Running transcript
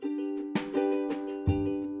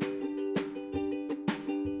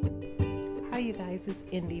you guys, it's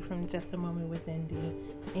Indy from Just a Moment with Indy,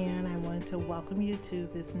 and I wanted to welcome you to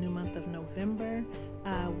this new month of November.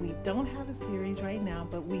 We don't have a series right now,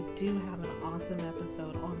 but we do have an awesome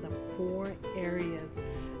episode on the 4 areas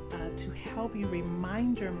to help you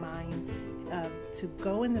remind your mind to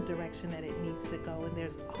go in the direction that it needs to go. And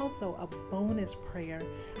there's also a bonus prayer.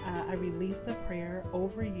 I released a prayer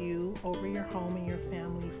over you, over your home and your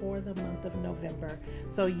family for the month of November.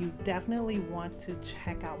 So you definitely want to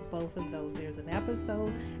check out both of those. There's an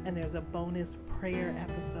episode and there's a bonus prayer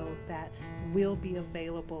episode that will be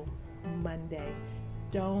available Monday.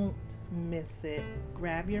 Don't miss it.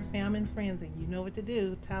 Grab your family and friends, and you know what to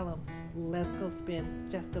do. Tell them, let's go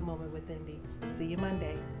spend just a moment with Indy. See you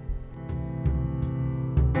Monday.